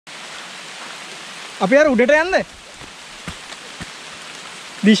අපි අර උඩට යන්නද?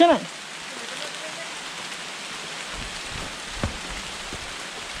 දිශන.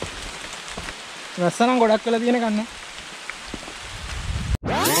 රස්සනම් ගොඩක් වෙලා තියෙන කන්න.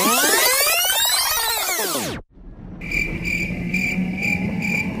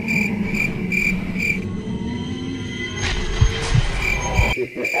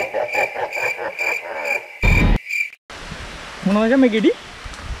 මොනවද මේ ගෙඩි?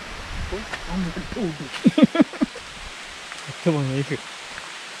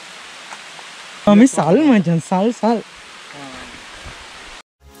 මේ සල් මචන් සල්.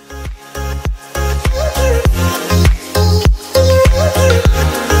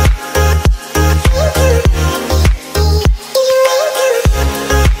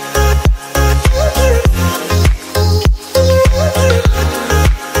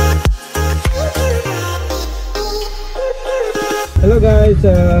 Hello guys,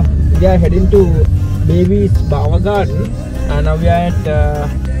 we are heading to Bevis Bawa garden and now we are at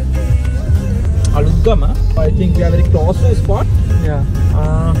aluthgama. I think we are very close to the spot. Yeah.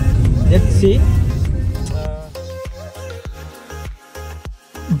 Let's see.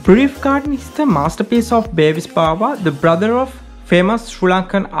 Brief Garden is the masterpiece of Bevis Bawa, the brother of famous Sri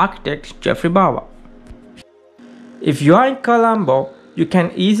Lankan architect Ivory Bawa. If you are in Colombo, you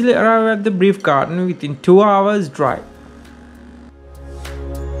can easily arrive at the Brief Garden within 2 hours drive.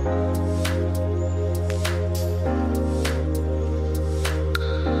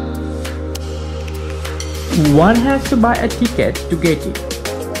 One has to buy a ticket to get it,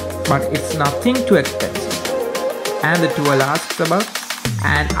 but it's nothing too expensive. And the tour lasts about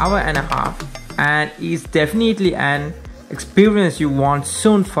an hour and a half and is definitely an experience you won't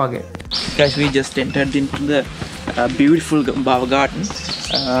soon forget. Guys, we just entered into the beautiful Bawa garden.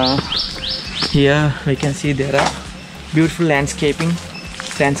 Here we can see there are beautiful landscape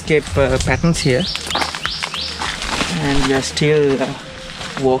patterns here, and we are still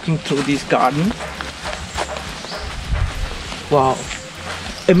walking through this garden. Wow,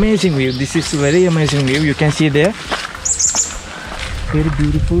 amazing view. This is very amazing view. You can see there, very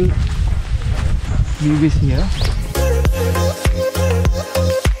beautiful view is here.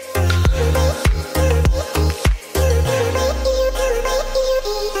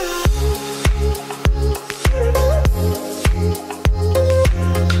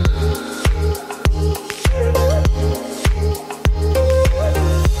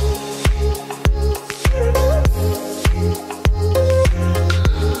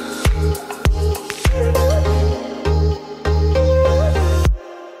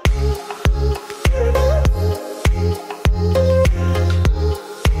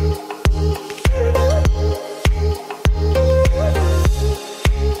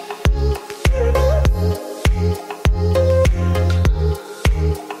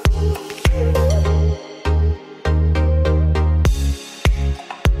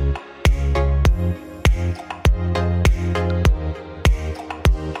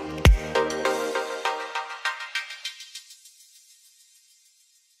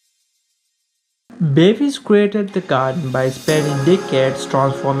 Bevis created the garden by spending decades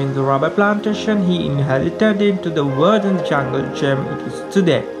transforming the rubber plantation he inherited into the verdant jungle gem it is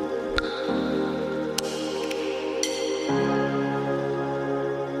today.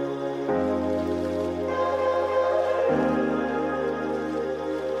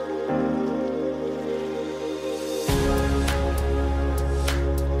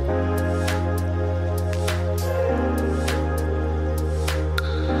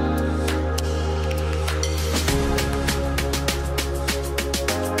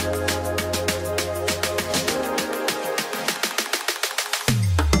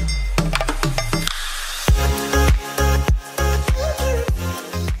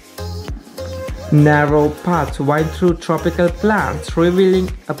 Narrow paths wind through tropical plants, revealing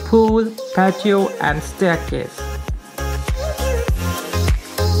a pool, patio, and staircase.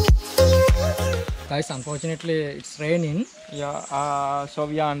 Guys, unfortunately it's raining. Yeah, so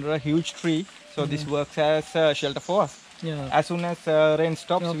we are under a huge tree, so this works as shelter for us. Yeah. As soon as rain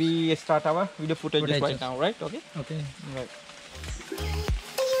stops, we start our video footage right now, right? Okay. Okay. Right.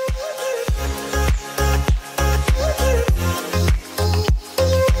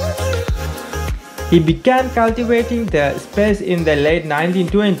 He began cultivating the space in the late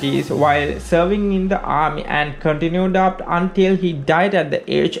 1920s while serving in the army and continued up until he died at the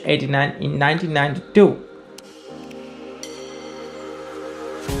age 89 in 1992.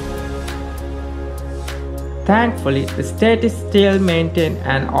 Thankfully, the estate is still maintained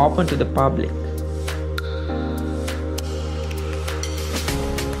and open to the public.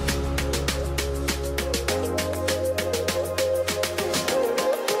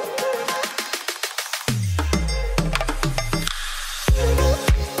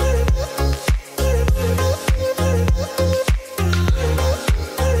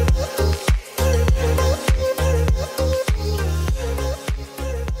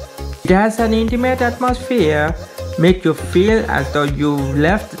 It has an intimate atmosphere, make you feel as though you've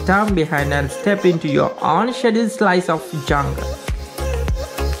left the town behind and stepped into your own scheduled slice of jungle.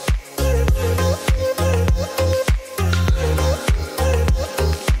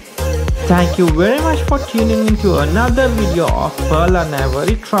 Thank you very much for tuning into another video of Pearl and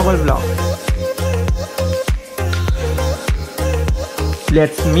Ivory travel vlog.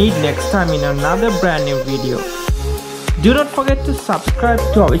 Let's meet next time in another brand new video. Do not forget to subscribe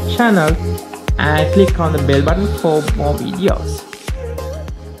to our channel and click on the bell button for more videos.